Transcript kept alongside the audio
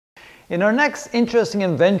In our next interesting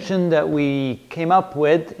invention that we came up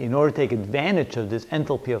with in order to take advantage of this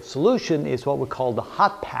enthalpy of solution is what we call the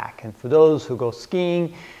hot pack. And for those who go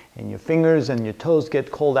skiing and your fingers and your toes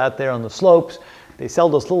get cold out there on the slopes, they sell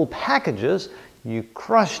those little packages. You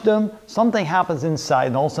crush them, something happens inside,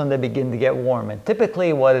 and all of a sudden they begin to get warm. And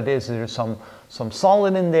typically what it is there's some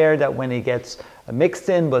solid in there that when it gets mixed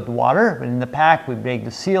in with water, but in the pack we break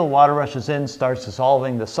the seal, water rushes in, starts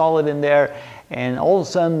dissolving the solid in there, and all of a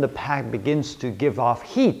sudden the pack begins to give off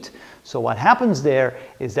heat. So what happens there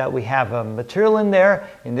is that we have a material in there.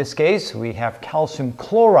 In this case we have calcium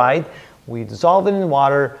chloride. We dissolve it in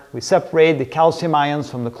water, we separate the calcium ions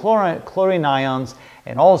from the chlorine ions,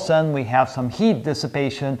 and all of a sudden we have some heat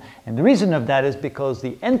dissipation. And the reason of that is because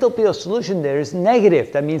the enthalpy of solution there is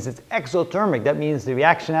negative. That means it's exothermic. That means the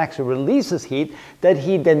reaction actually releases heat. That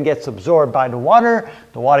heat then gets absorbed by the water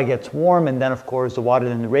gets warm, and then of course the water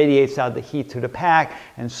then radiates out the heat to the pack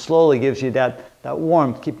and slowly gives you that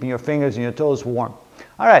warmth, keeping your fingers and your toes warm.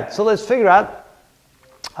 All right, so let's figure out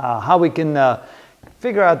how we can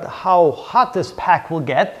figure out how hot this pack will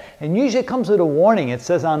get. And usually it comes with a warning. It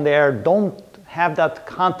says on there, don't have that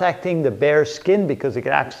contacting the bare skin because it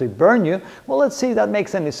can actually burn you. Well, let's see if that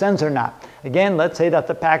makes any sense or not. Again, let's say that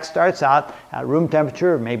the pack starts out at room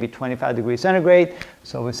temperature, maybe 25 degrees centigrade.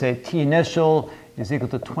 So we say T initial is equal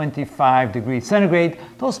to 25 degrees centigrade.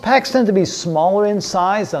 Those packs tend to be smaller in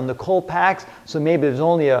size than the cold packs. So maybe there's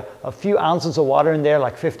only a few ounces of water in there,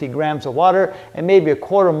 like 50 grams of water, and maybe a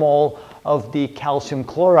quarter mole of the calcium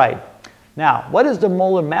chloride. Now, what is the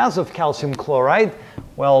molar mass of calcium chloride?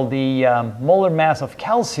 Well, the molar mass of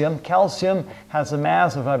calcium has a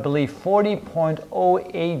mass of, I believe,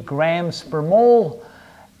 40.08 grams per mole.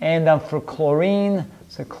 And for chlorine,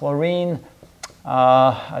 so chlorine,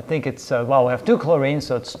 I think it's, well, we have two chlorines,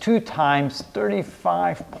 so it's 2 times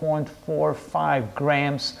 35.45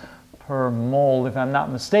 grams per mole, if I'm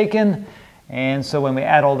not mistaken. And so when we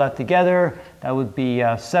add all that together, that would be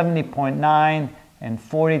 70.9 and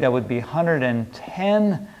 40, that would be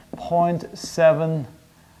 110.7,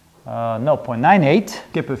 no, 0.98.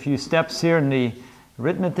 Skip a few steps here in the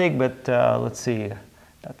arithmetic, but let's see,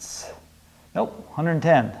 that's, nope,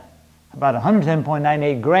 110, about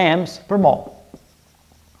 110.98 grams per mole.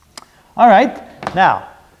 All right, now,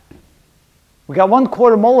 we got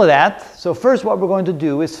 1/4 mole of that. So first what we're going to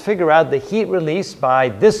do is figure out the heat released by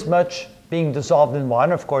this much being dissolved in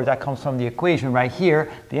water. Of course, that comes from the equation right here.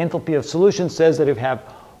 The enthalpy of solution says that if you have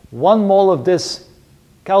 1 mole of this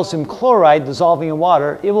calcium chloride dissolving in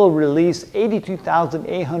water, it will release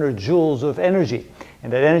 82,800 joules of energy.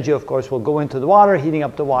 And that energy, of course, will go into the water, heating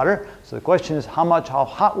up the water. So the question is, how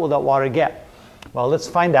hot will that water get? Well, let's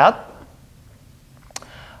find out.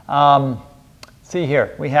 See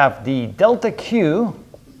here, we have the delta Q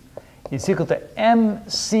is equal to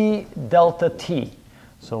mc delta T.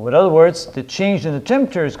 So in other words, the change in the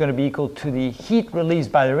temperature is going to be equal to the heat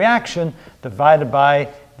released by the reaction divided by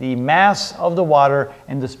the mass of the water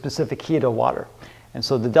and the specific heat of water. And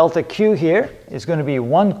so the delta Q here is going to be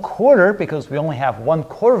 1/4, because we only have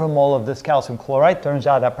 1/4 of a mole of this calcium chloride. Turns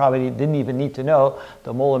out I probably didn't even need to know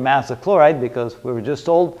the molar mass of chloride, because we were just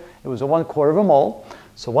told it was a 1/4 of a mole.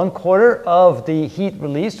 So 1/4 of the heat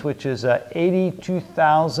released, which is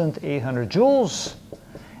 82,800 joules.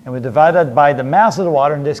 And we divide that by the mass of the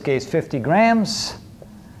water, in this case 50 grams.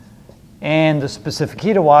 And the specific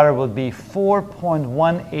heat of water would be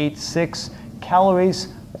 4.186 calories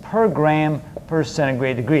per gram per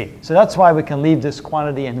centigrade degree. So that's why we can leave this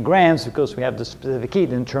quantity in grams, because we have the specific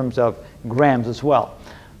heat in terms of grams as well.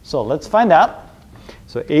 So let's find out.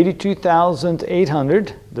 So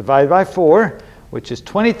 82,800 divided by 4, which is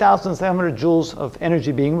 20,700 joules of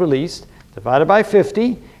energy being released, divided by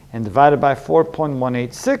 50, and divided by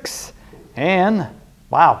 4.186, and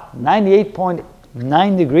wow,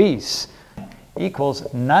 98.9 degrees equals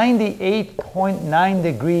 98.9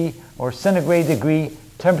 degree or centigrade degree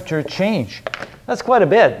temperature change. That's quite a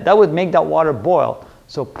bit. That would make that water boil.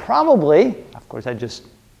 So probably, of course I just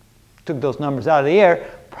took those numbers out of the air,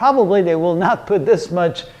 probably they will not put this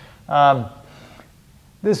much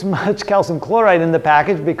calcium chloride in the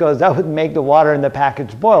package, because that would make the water in the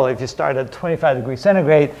package boil. If you start at 25 degrees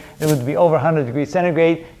centigrade, it would be over 100 degrees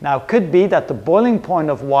centigrade. Now, it could be that the boiling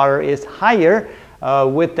point of water is higher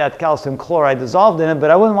with that calcium chloride dissolved in it,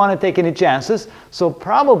 but I wouldn't want to take any chances. So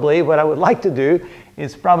probably what I would like to do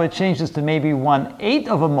is probably change this to maybe 1/8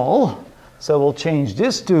 of a mole. So we'll change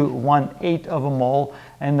this to 1/8 of a mole,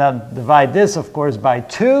 and then divide this, of course, by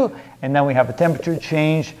 2, and then we have a temperature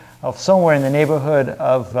change of somewhere in the neighborhood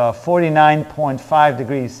of 49.5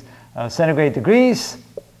 degrees centigrade degrees.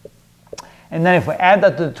 And then if we add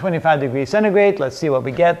that to the 25 degrees centigrade, let's see what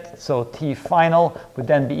we get. So T final would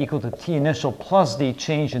then be equal to T initial plus the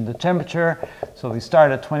change in the temperature. So we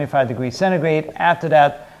start at 25 degrees centigrade. After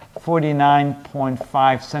that,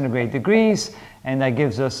 49.5 centigrade degrees. And that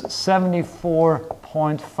gives us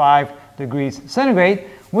 74.5 degrees centigrade,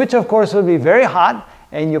 which of course would be very hot.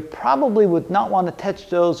 And you probably would not want to touch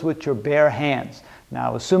those with your bare hands.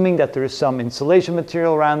 Now, assuming that there is some insulation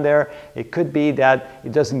material around there, it could be that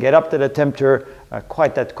it doesn't get up to the temperature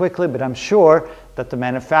quite that quickly, but I'm sure that the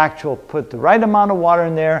manufacturer will put the right amount of water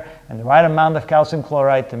in there and the right amount of calcium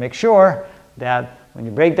chloride to make sure that when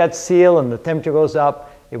you break that seal and the temperature goes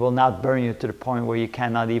up, it will not burn you to the point where you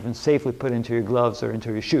cannot even safely put into your gloves or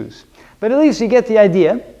into your shoes. But at least you get the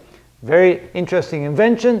idea. Very interesting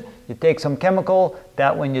invention. You take some chemical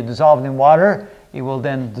that when you dissolve it in water, it will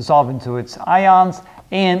then dissolve into its ions,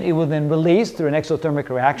 and it will then release through an exothermic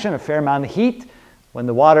reaction a fair amount of heat. When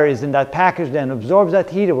the water is in that package, then absorbs that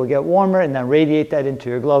heat, it will get warmer and then radiate that into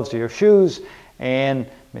your gloves or your shoes, and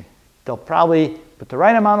they'll probably put the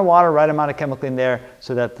right amount of water, right amount of chemical in there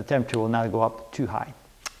so that the temperature will not go up too high.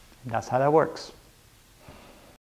 And that's how that works.